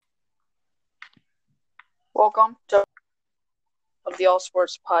Welcome to the All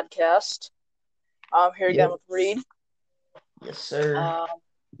Sports Podcast. I'm here again Yep. with Reed. Yes, sir. Um,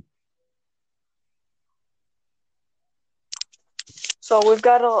 so we've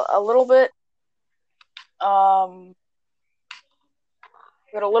got a little bit, um,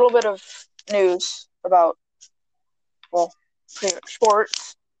 we got a little bit of news about pretty much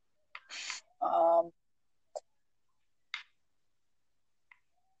sports. Um,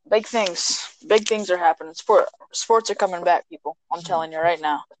 big things are happening. Sports are coming back, people. I'm telling you right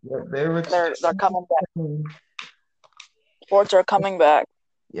now, Yep, they're they're coming back. returning. Sports are coming back.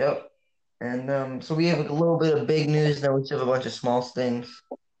 Yep. And so we have a little bit of big news, then we have a bunch of small things.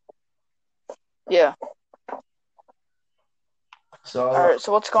 Yeah. All So right.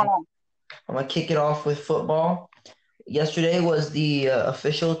 So what's going on? I'm gonna kick it off with football. Yesterday was the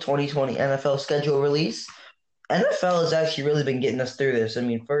official 2020 NFL schedule release. NFL has actually really been getting us through this. I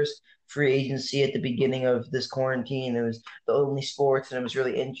mean, first free agency at the beginning of this quarantine, it was the only sports, and it was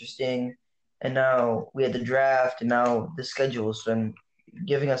really interesting. And now we had the draft, and now the schedule's been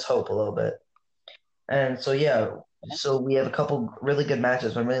giving us hope a little bit. And so yeah, so we have a couple really good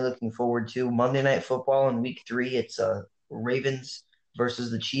matches I'm really looking forward to. Monday Night Football in week 3, it's Ravens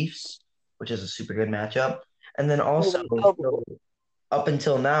versus the Chiefs, which is a super good matchup. And then also, That'll be so cool. up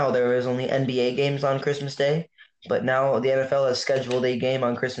until now, there was only NBA games on Christmas Day, but now the NFL has scheduled a game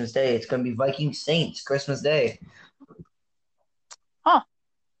on Christmas Day. It's going to be Vikings Saints Christmas Day. Huh?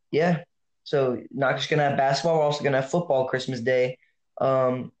 Yeah. So not just gonna have basketball, we're also gonna have football Christmas Day.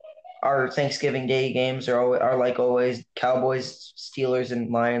 Um, our Thanksgiving Day games are like always. Cowboys, Steelers,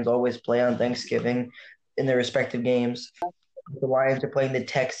 and Lions always play on Thanksgiving in their respective games. The Lions are playing the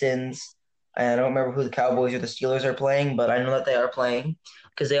Texans. I don't remember who the Cowboys or the Steelers are playing, but I know that they are playing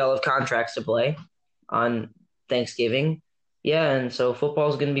because they all have contracts to play on Thanksgiving. Yeah, and so football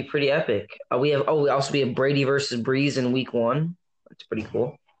is going to be pretty epic. We have Brady versus Breeze in week 1. That's pretty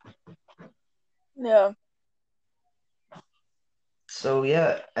cool. Yeah. So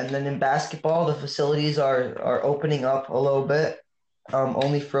yeah, and then in basketball, the facilities are opening up a little bit,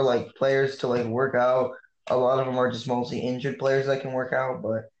 only for like players to like work out. A lot of them are just mostly injured players that can work out,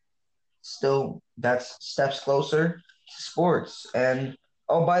 but still, that's steps closer to sports. And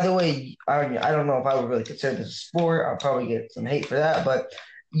oh, by the way, I don't know if I would really consider this a sport. I'll probably get some hate for that, but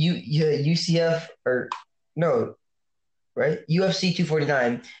UCF or no, right? UFC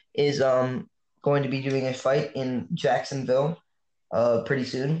 249 is going to be doing a fight in Jacksonville pretty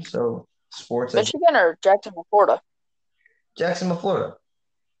soon. So sports, I guess. Michigan or Jacksonville, Florida? Jacksonville, Florida.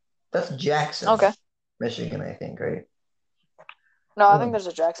 That's Jackson, Okay. Michigan, I think, right? No, I think Oh, there's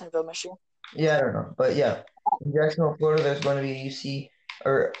a Jacksonville, Michigan. yeah, I don't know, but yeah, in Jacksonville, Florida, there's going to be a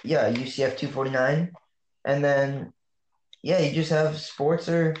UCF 249, and then yeah, you just have sports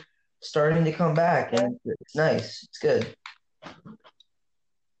are starting to come back, Yeah. and it's nice. It's good.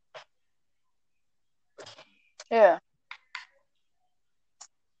 Yeah.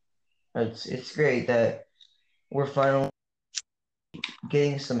 It's great that we're finally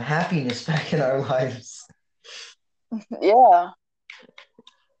getting some happiness back in our lives. Yeah.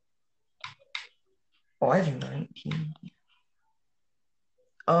 Oh, I have 19.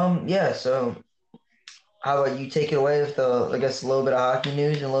 Yeah, so how about you take it away with I guess, a little bit of hockey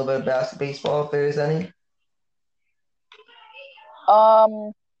news and a little bit of baseball, if there is any?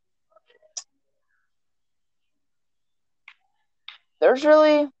 Um, there's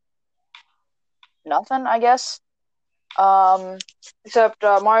really nothing, I guess. Um, except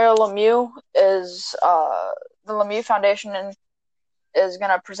Mario Lemieux is the Lemieux Foundation is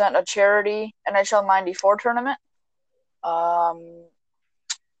gonna present a charity NHL '94 tournament. Um,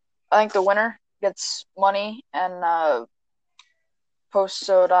 I think the winner gets money and posts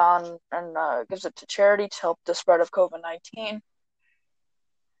it on and gives it to charity to help the spread of COVID-19.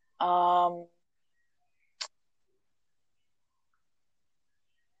 Um,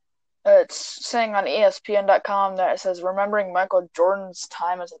 it's saying on ESPN.com that it says remembering Michael Jordan's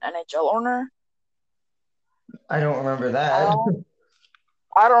time as an NHL owner. I don't remember that. Um,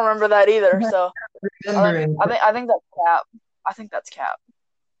 I don't remember that either. So I think Remembering, I think I think that's cap. I think that's cap.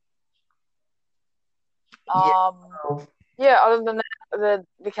 yeah, Um, yeah. Other than that,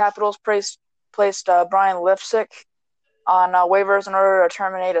 the Capitals placed Brian Lipsick on waivers in order to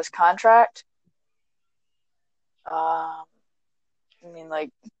terminate his contract. I mean, like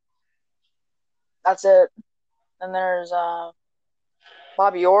that's it. Then there's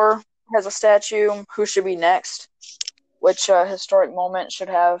Bobby Orr has a statue. Who should be next? Which historic moment should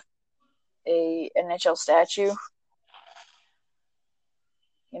have a NHL statue?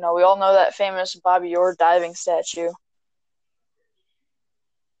 You know, we all know that famous Bobby Orr diving statue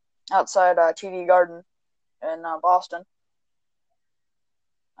outside TD Garden. in Boston.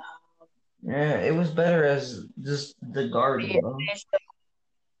 Yeah, it was better as just the Garden, The bro.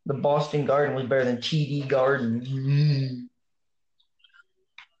 The Boston Garden was better than TD Garden.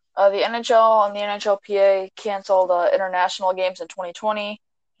 the NHL and the NHLPA canceled international games in 2020.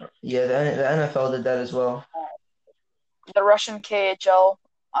 Yeah, the NFL did that as well. The Russian KHL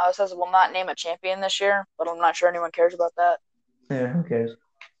says it will not name a champion this year, but I'm not sure anyone cares about that. Yeah, who cares?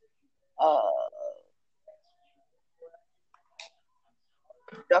 Uh,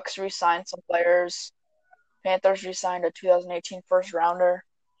 Ducks re-signed some players. Panthers re-signed a 2018 first rounder.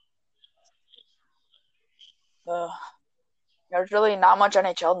 There's really not much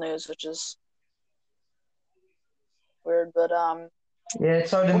NHL news, which is weird, but Yeah,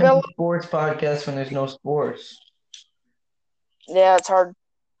 it's hard to we'll make get a sports podcast when there's no sports. yeah, it's hard.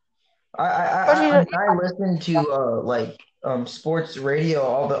 I mean, I listen to sports radio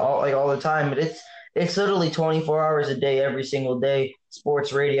all the time, but it's literally 24 hours a day, every single day.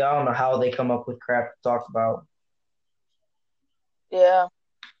 Sports radio. I don't know how they come up with crap to talk about. Yeah.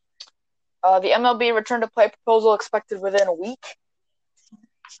 The MLB return to play proposal expected within a week.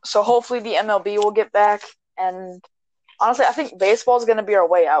 So hopefully the MLB will get back. And honestly, I think baseball is going to be our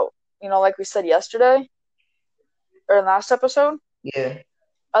way out. You know, like we said yesterday or in last episode. Yeah,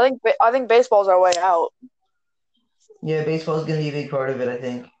 I think baseball's our way out. yeah, baseball's gonna be a big part of it, I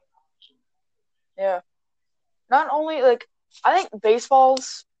think. Yeah. Not only I think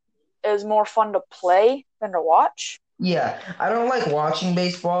baseball's is more fun to play than to watch. Yeah, I don't like watching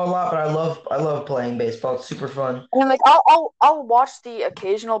baseball a lot, but I love playing baseball. It's super fun. I mean, I'll watch the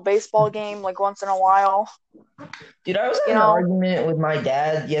occasional baseball game like once in a while. Dude, I was You having an know, argument with my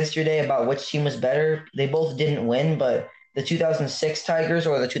dad yesterday about which team was better. They both didn't win, but the 2006 Tigers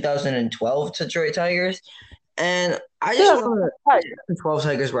or the 2012 Detroit Tigers. And I just want to. The 12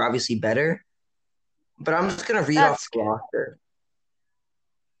 Tigers were obviously better, but I'm just gonna read off that's the roster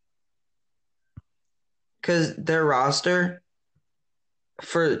because their roster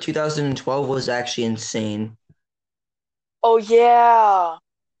for 2012 was actually insane. oh yeah.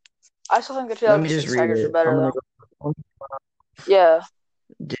 I still think the Let me just 2006 read Tigers are it. I'm better gonna though. go Yeah,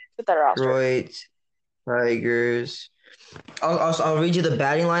 get that roster. Detroit Tigers. I'll read you the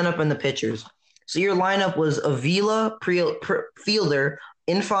batting lineup and the pitchers. So your lineup was Avila, Fielder,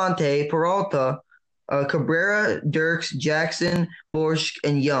 Infante, Peralta, Cabrera, Dirks, Jackson, Borsch,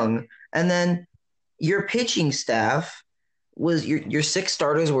 and Young. And then your pitching staff was your six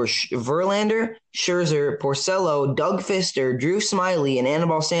starters were Verlander, Scherzer, Porcello, Doug Fister, Drew Smiley, and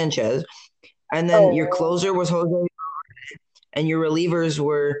Anibal Sanchez. And then your Oh, closer was Jose, and your relievers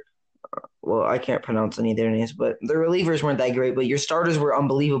were well, I can't pronounce any of their names, but the relievers weren't that great, but your starters were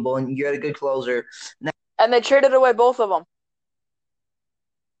unbelievable, and you had a good closer. Now, and they traded away both of them.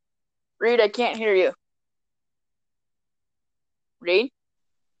 Reed, I can't hear you. Reed?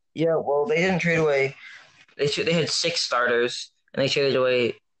 yeah, well, they didn't trade away. They had six starters, and they traded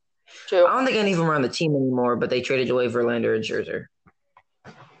away. Two. I don't think any of them are on the team anymore, but they traded away Verlander and Scherzer.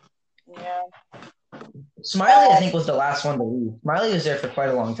 Yeah. Smiley, I think, was the last one to leave. Smiley was there for quite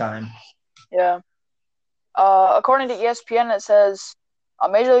a long time. Yeah. According to ESPN, it says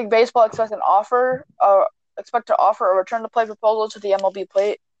Major League Baseball expect to offer a return to play proposal to the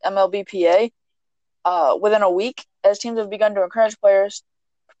MLBPA within a week, as teams have begun to encourage players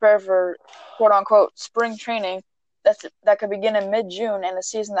to prepare for quote unquote spring training that could begin in mid-June and a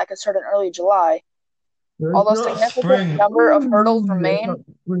season that could start in early July. Although a significant number of hurdles remain,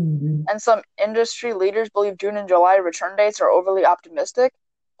 and some industry leaders believe June and July return dates are overly optimistic,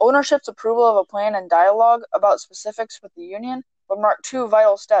 ownership's approval of a plan and dialogue about specifics with the union would mark two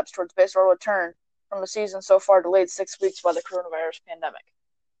vital steps towards baseball return from a season so far delayed 6 weeks by the coronavirus pandemic.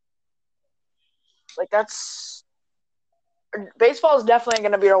 Baseball is definitely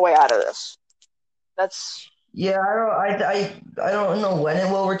going to be our way out of this. Yeah, I don't know when it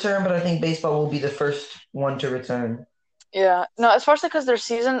will return, but I think baseball will be the first one to return. Yeah, no, especially because their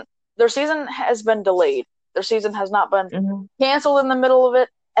season has been delayed. Their season has not been canceled in the middle of it.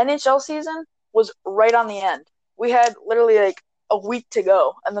 NHL season was right on the end. We had literally like a week to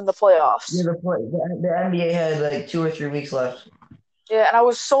go, and then the playoffs. Yeah, the NBA had like 2 or 3 weeks left. Yeah, and I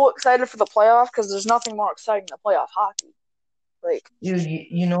was so excited for the playoff because there's nothing more exciting than playoff hockey. Dude,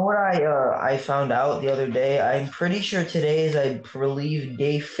 you know what I found out the other day? I'm pretty sure today is, I believe,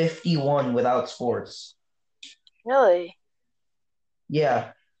 day 51 without sports. Really?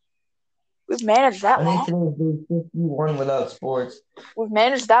 Yeah. We've managed that I long? think today is day 51 without sports. We've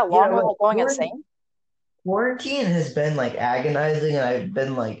managed that long Yeah, without going insane? Quarantine has been like agonizing, and I've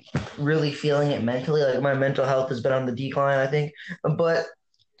been like really feeling it mentally. Like my mental health has been on the decline, I think. But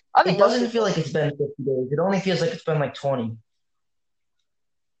I It think doesn't yesterday. feel like it's been 50 days. It only feels like it's been like 20.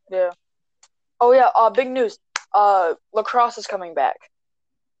 Yeah. Oh yeah. Big news. Lacrosse is coming back.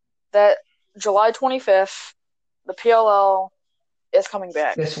 That July 25th, the PLL is coming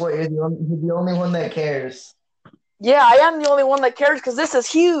back. Guess what? You're the only one that cares. Yeah, I am the only one that cares because this is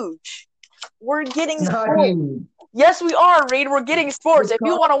huge. We're It's getting not sports. huge. Yes, we are, Reed. We're getting sports. If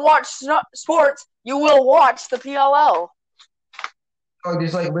you want to watch sports, you will watch the PLL. Oh,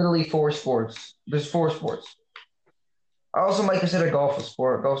 there's like literally four sports. There's four sports. I also might consider golf a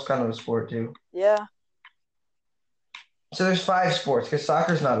sport. Golf's kind of a sport too. Yeah. So there's five sports because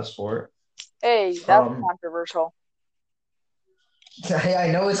soccer's not a sport. Hey, that's Um, controversial. I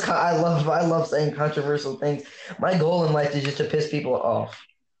know I love saying controversial things. My goal in life is just to piss people off.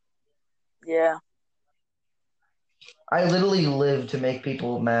 Yeah. I literally live to make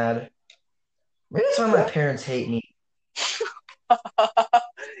people mad. Maybe that's why my parents hate me. All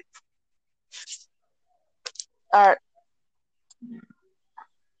right.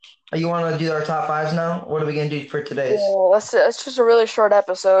 You want to do our top fives now? What are we gonna do for today's? Well, it's just a really short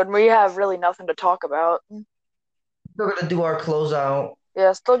episode. We have really nothing to talk about. We're gonna do our closeout.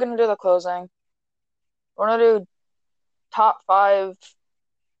 Yeah, still gonna do the closing. We're gonna do top five.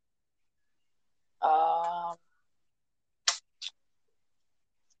 Um,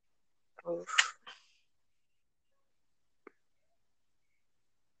 oof.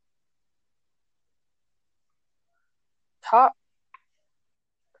 Top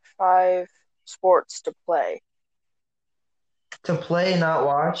five sports to play. To play, not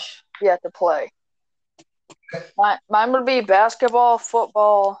watch. Yeah, to play. Mine would be basketball,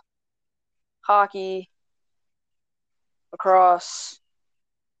 football, hockey, lacrosse,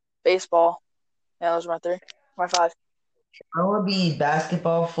 baseball. Yeah, those are my three. My five. I want to be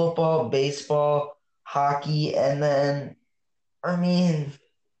basketball, football, baseball, hockey, and then I mean,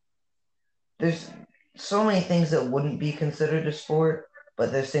 there's so many things that wouldn't be considered a sport,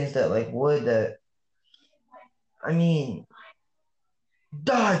 but there's things that like would that I mean,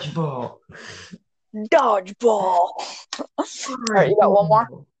 dodgeball. Dodgeball. All right, you got one more?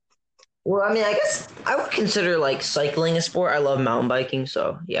 Dodgeball. Well, I mean, I guess I would consider like cycling a sport. I love mountain biking,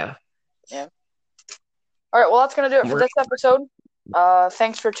 so yeah. Yeah. All right, well, that's going to do it for We're- this episode.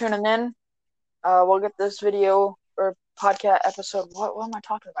 Thanks for tuning in. We'll get this video or podcast episode. What am I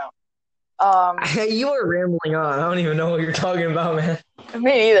talking about? You are rambling on. I don't even know what you're talking about, man.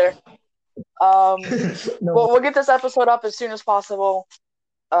 Me neither. No. We'll get this episode up as soon as possible.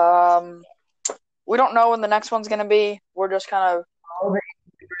 We don't know when the next one's going to be. We're just kind of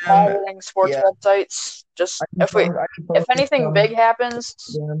monitoring sports Yeah, websites. Just if anything big happens,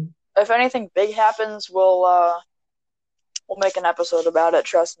 we'll make an episode about it.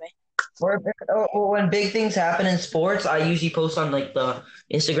 Trust me. When big things happen in sports, I usually post on like the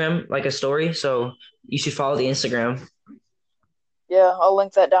Instagram, like a story. So you should follow the Instagram. Yeah, I'll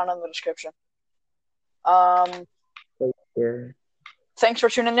link that down in the description. Um, Yeah. Thanks for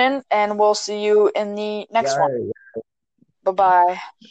tuning in, and we'll see you in the next one. Yeah. Bye bye.